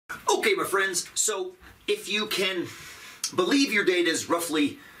Okay, my friends, so if you can believe your data is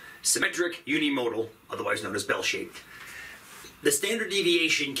roughly symmetric, unimodal, otherwise known as bell-shaped, the standard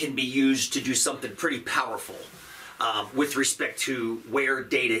deviation can be used to do something pretty powerful with respect to where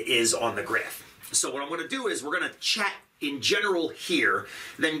data is on the graph. So what I'm going to do is we're going to chat in general here,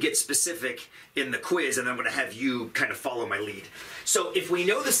 then get specific in the quiz, and I'm going to have you kind of follow my lead. So if we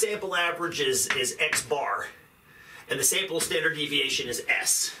know the sample average is X bar, and the sample standard deviation is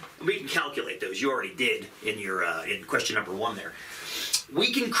S, we can calculate those. You already did in your in question number 1 there.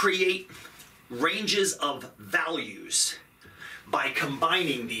 We can create ranges of values by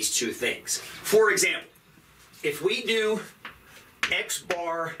combining these two things. For example, if we do X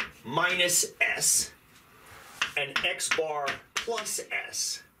bar minus S and X bar plus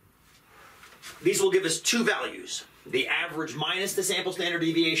S, these will give us two values: the average minus the sample standard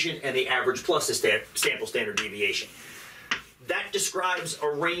deviation and the average plus the sample standard deviation. That describes a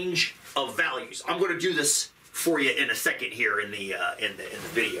range of values. I'm going to do this for you in a second here in the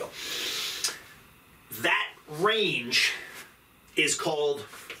video. That range is called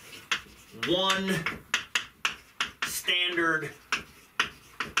one standard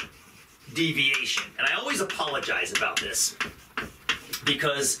deviation. And I always apologize about this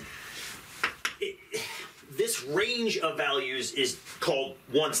because this range of values is called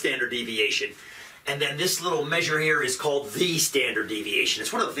one standard deviation. And then this little measure here is called the standard deviation.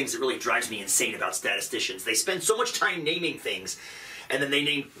 It's one of the things that really drives me insane about statisticians. They spend so much time naming things, and then they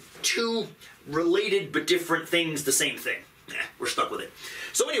name two related but different things the same thing. We're stuck with it.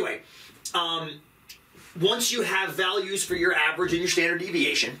 So anyway, once you have values for your average and your standard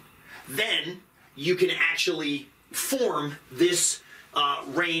deviation, then you can actually form this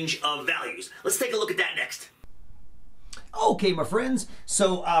range of values. Let's take a look at that next. Okay, my friends,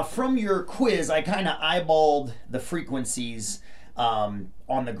 so from your quiz, I kind of eyeballed the frequencies on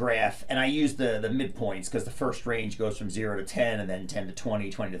the graph, and I used the midpoints because the first range goes from 0 to 10, and then 10 to 20,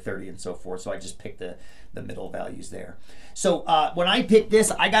 20 to 30, and so forth. So I just picked the middle values there. So when I picked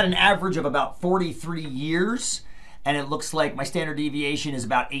this, I got an average of about 43 years, and it looks like my standard deviation is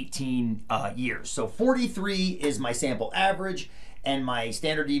about 18 years. So 43 is my sample average, and my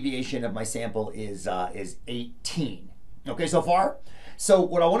standard deviation of my sample is 18. Okay, so far? So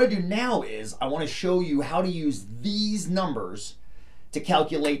what I want to do now is I want to show you how to use these numbers to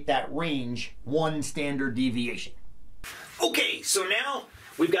calculate that range, one standard deviation. Okay, so now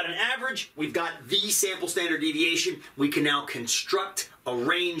we've got an average, we've got the sample standard deviation. We can now construct a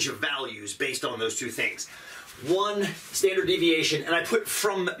range of values based on those two things. One standard deviation, and I put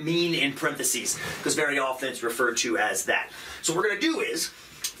from mean in parentheses because very often it's referred to as that. So what we're going to do is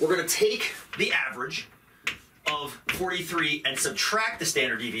we're going to take the average of 43 and subtract the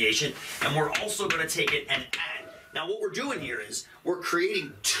standard deviation, and we're also going to take it and add. Now what we're doing here is we're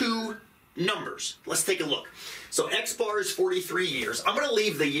creating two numbers. Let's take a look. So X bar is 43 years. I'm going to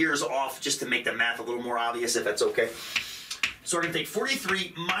leave the years off just to make the math a little more obvious, if that's okay. So we're going to take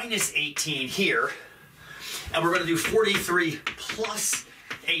 43 minus 18 here, and we're going to do 43 plus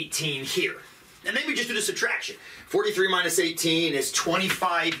 18 here. And then we just do the subtraction. 43 minus 18 is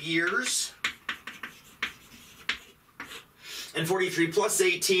 25 years. And 43 plus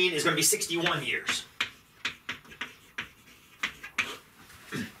 18 is going to be 61 years.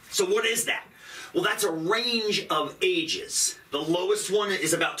 So what is that? Well, that's a range of ages. The lowest one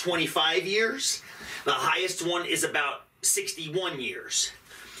is about 25 years. The highest one is about 61 years.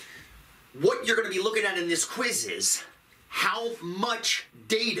 What you're going to be looking at in this quiz is how much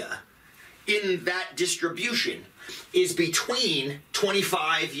data in that distribution is between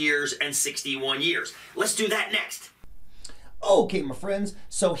 25 years and 61 years. Let's do that next. Okay, my friends,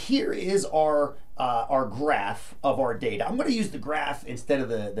 so here is our graph of our data. I'm going to use the graph instead of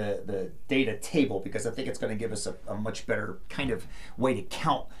the data table because I think it's going to give us a much better kind of way to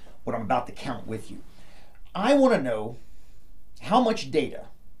count what I'm about to count with you. I want to know how much data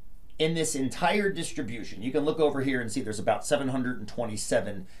in this entire distribution. You can look over here and see there's about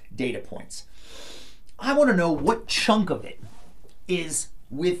 727 data points. I want to know what chunk of it is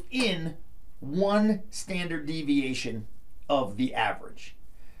within one standard deviation of the average.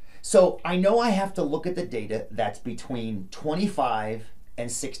 So I know I have to look at the data that's between 25 and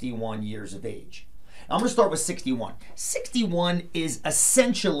 61 years of age. Now I'm going to start with 61. 61 is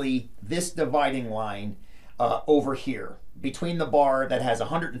essentially this dividing line over here between the bar that has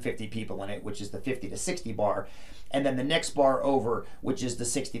 150 people in it, which is the 50 to 60 bar, and then the next bar over, which is the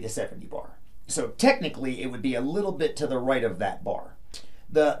 60 to 70 bar. So technically it would be a little bit to the right of that bar.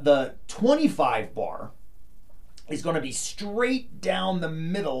 The 25 bar is going to be straight down the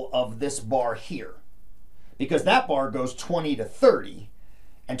middle of this bar here, because that bar goes 20 to 30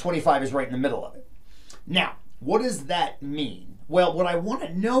 and 25 is right in the middle of it. Now, what does that mean? Well, what I want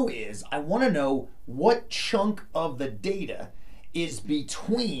to know is, I want to know what chunk of the data is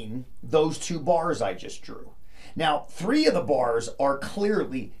between those two bars I just drew. Now, 3 of the bars are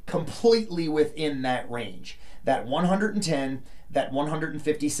clearly completely within that range. That 110, that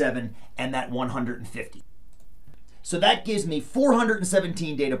 157, and that 150. So that gives me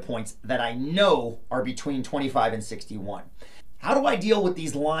 417 data points that I know are between 25 and 61. How do I deal with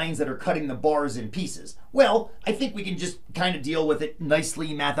these lines that are cutting the bars in pieces? Well, I think we can just kind of deal with it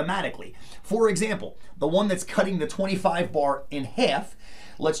nicely mathematically. For example, the one that's cutting the 25 bar in half,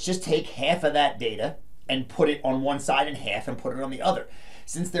 let's just take half of that data and put it on one side and half and put it on the other.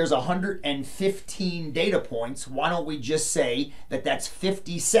 Since there's 115 data points, why don't we just say that that's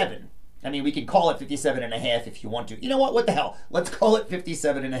 57? I mean, we could call it 57 and a half if you want to. You know what the hell? Let's call it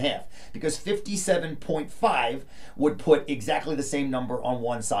 57 and a half, because 57.5 would put exactly the same number on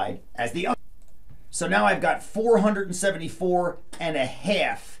one side as the other. So now I've got 474 and a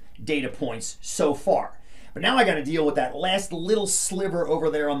half data points so far. But now I got to deal with that last little sliver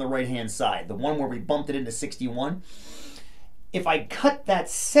over there on the right-hand side, the one where we bumped it into 61. If I cut that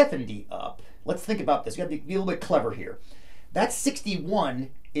 70 up, let's think about this. You got to be a little bit clever here. That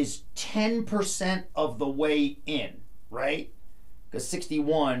 61 is 10% of the way in, right? Because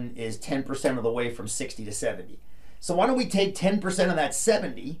 61 is 10% of the way from 60 to 70. So why don't we take 10% of that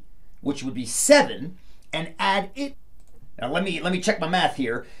 70, which would be 7, and add it. Now let me check my math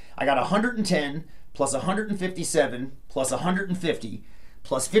here. I got 110 plus 157 plus 150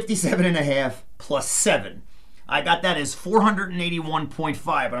 plus 57 and a half plus 7. I got that as 481.5,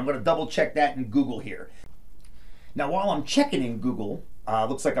 but I'm going to double check that in Google here. Now, while I'm checking in Google,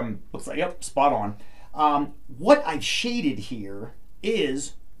 looks like yep, spot on. What I've shaded here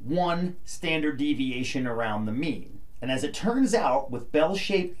is one standard deviation around the mean. And as it turns out, with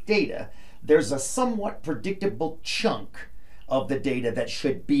bell-shaped data, there's a somewhat predictable chunk of the data that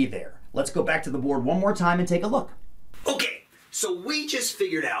should be there. Let's go back to the board one more time and take a look. Okay, so we just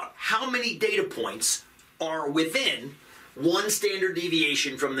figured out how many data points are within one standard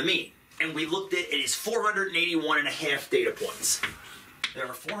deviation from the mean. And we looked at it is 481 and a half data points. There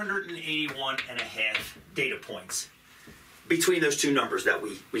are 481 and a half data points between those two numbers that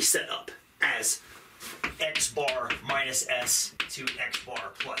we set up as x bar minus s to x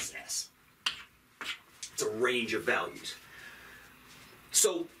bar plus s. It's a range of values.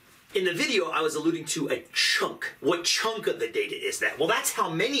 So in the video, I was alluding to a chunk. What chunk of the data is that? Well, that's how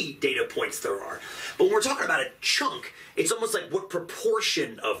many data points there are. But when we're talking about a chunk, it's almost like what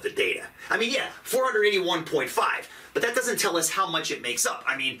proportion of the data. I mean, yeah, 481.5, but that doesn't tell us how much it makes up.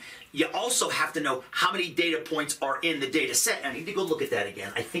 I mean, you also have to know how many data points are in the data set. I need to go look at that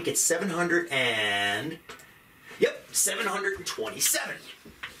again. I think it's 727.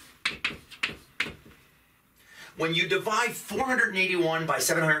 When you divide 481 by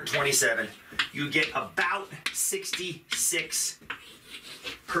 727, you get about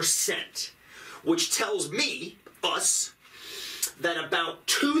 66%, which tells me, us, that about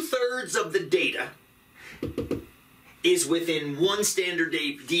 2/3 of the data is within one standard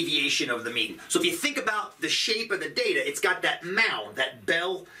deviation of the mean. So if you think about the shape of the data, it's got that mound, that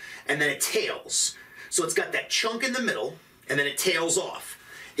bell, and then it tails. So it's got that chunk in the middle, and then it tails off.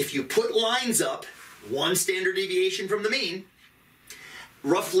 If you put lines up, one standard deviation from the mean,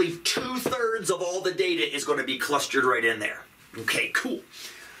 roughly 2/3 of all the data is going to be clustered right in there. Okay, cool.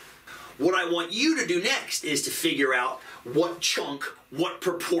 What I want you to do next is to figure out what chunk, what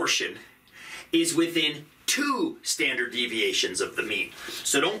proportion is within 2 standard deviations of the mean.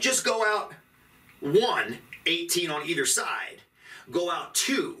 So don't just go out 1, 18 on either side. Go out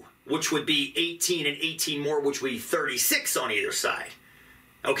 2, which would be 18 and 18 more, which would be 36 on either side.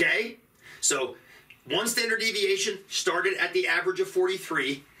 Okay? So 1 standard deviation started at the average of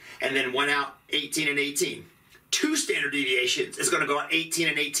 43 and then went out 18 and 18. 2 standard deviations is going to go out 18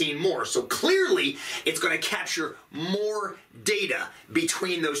 and 18 more. So clearly, it's going to capture more data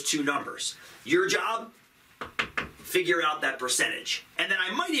between those two numbers. Your job? Figure out that percentage. And then I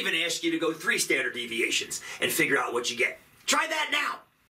might even ask you to go 3 standard deviations and figure out what you get. Try that now.